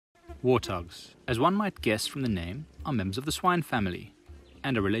Warthogs, as one might guess from the name, are members of the swine family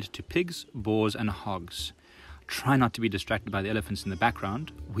and are related to pigs, boars and hogs. Try not to be distracted by the elephants in the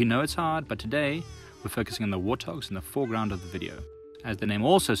background. We know it's hard, but today we're focusing on the warthogs in the foreground of the video. As the name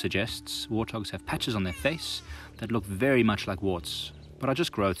also suggests, warthogs have patches on their face that look very much like warts, but are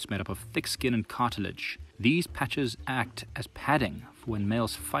just growths made up of thick skin and cartilage. These patches act as padding for when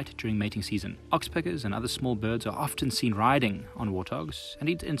males fight during mating season. Oxpeckers and other small birds are often seen riding on warthogs and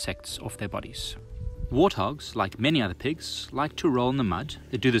eat insects off their bodies. Warthogs, like many other pigs, like to roll in the mud.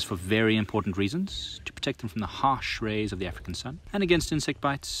 They do this for very important reasons: to protect them from the harsh rays of the African sun and against insect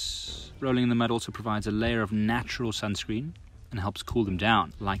bites. Rolling in the mud also provides a layer of natural sunscreen and helps cool them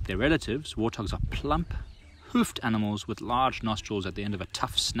down. Like their relatives, warthogs are plump, hoofed animals with large nostrils at the end of a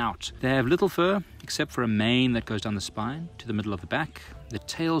tough snout. They have little fur, except for a mane that goes down the spine to the middle of the back. Their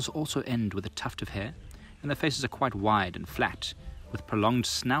tails also end with a tuft of hair, and their faces are quite wide and flat, with prolonged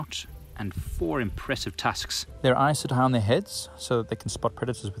snout and 4 impressive tusks. Their eyes sit high on their heads, so that they can spot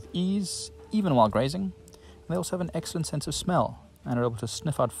predators with ease, even while grazing. And they also have an excellent sense of smell, and are able to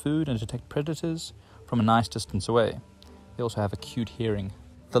sniff out food and detect predators from a nice distance away. They also have acute hearing.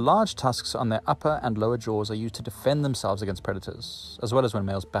 The large tusks on their upper and lower jaws are used to defend themselves against predators, as well as when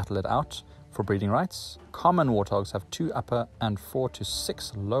males battle it out for breeding rights. Common warthogs have 2 upper and 4 to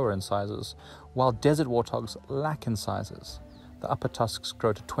 6 lower incisors, while desert warthogs lack incisors. The upper tusks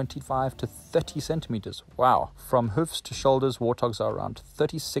grow to 25 to 30 centimeters. Wow! From hoofs to shoulders, warthogs are around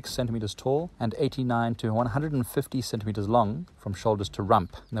 36 centimeters tall and 89 to 150 centimeters long from shoulders to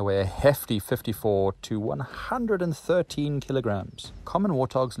rump. And they weigh a hefty 54 to 113 kilograms. Common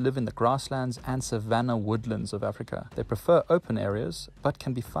warthogs live in the grasslands and savanna woodlands of Africa. They prefer open areas, but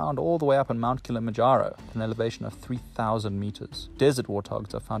can be found all the way up on Mount Kilimanjaro at an elevation of 3,000 meters. Desert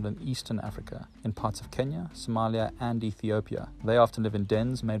warthogs are found in eastern Africa, in parts of Kenya, Somalia and Ethiopia. They often live in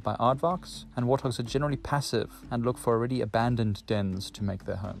dens made by aardvarks, and warthogs are generally passive and look for already abandoned dens to make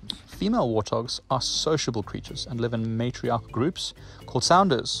their homes. Female warthogs are sociable creatures and live in matriarchal groups called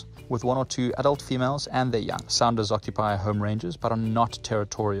sounders, with 1 or 2 adult females and their young. Sounders occupy home ranges but are not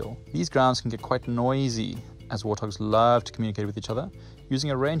territorial. These grounds can get quite noisy, as warthogs love to communicate with each other, using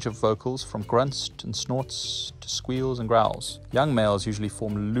a range of vocals from grunts and snorts to squeals and growls. Young males usually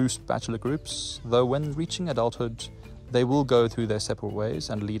form loose bachelor groups, though when reaching adulthood, they will go through their separate ways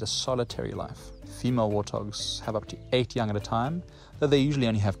and lead a solitary life. Female warthogs have up to 8 young at a time, though they usually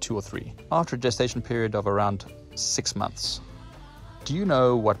only have 2 or 3, after a gestation period of around 6 months. Do you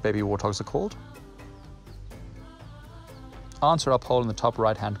know what baby warthogs are called? Answer our poll in the top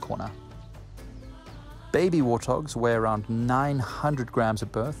right-hand corner. Baby warthogs weigh around 900 grams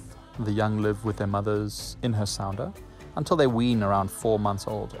at birth. The young live with their mothers in her sounder until they wean around 4 months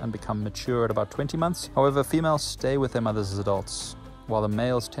old and become mature at about 20 months. However, females stay with their mothers as adults, while the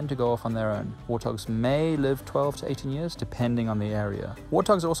males tend to go off on their own. Warthogs may live 12 to 18 years, depending on the area.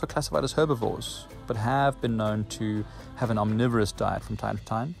 Warthogs are also classified as herbivores, but have been known to have an omnivorous diet from time to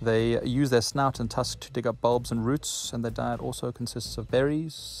time. They use their snout and tusk to dig up bulbs and roots, and their diet also consists of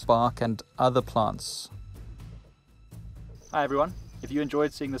berries, bark, and other plants. Hi everyone, if you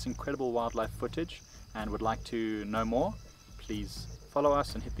enjoyed seeing this incredible wildlife footage and would like to know more, please follow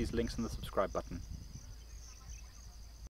us and hit these links in the subscribe button.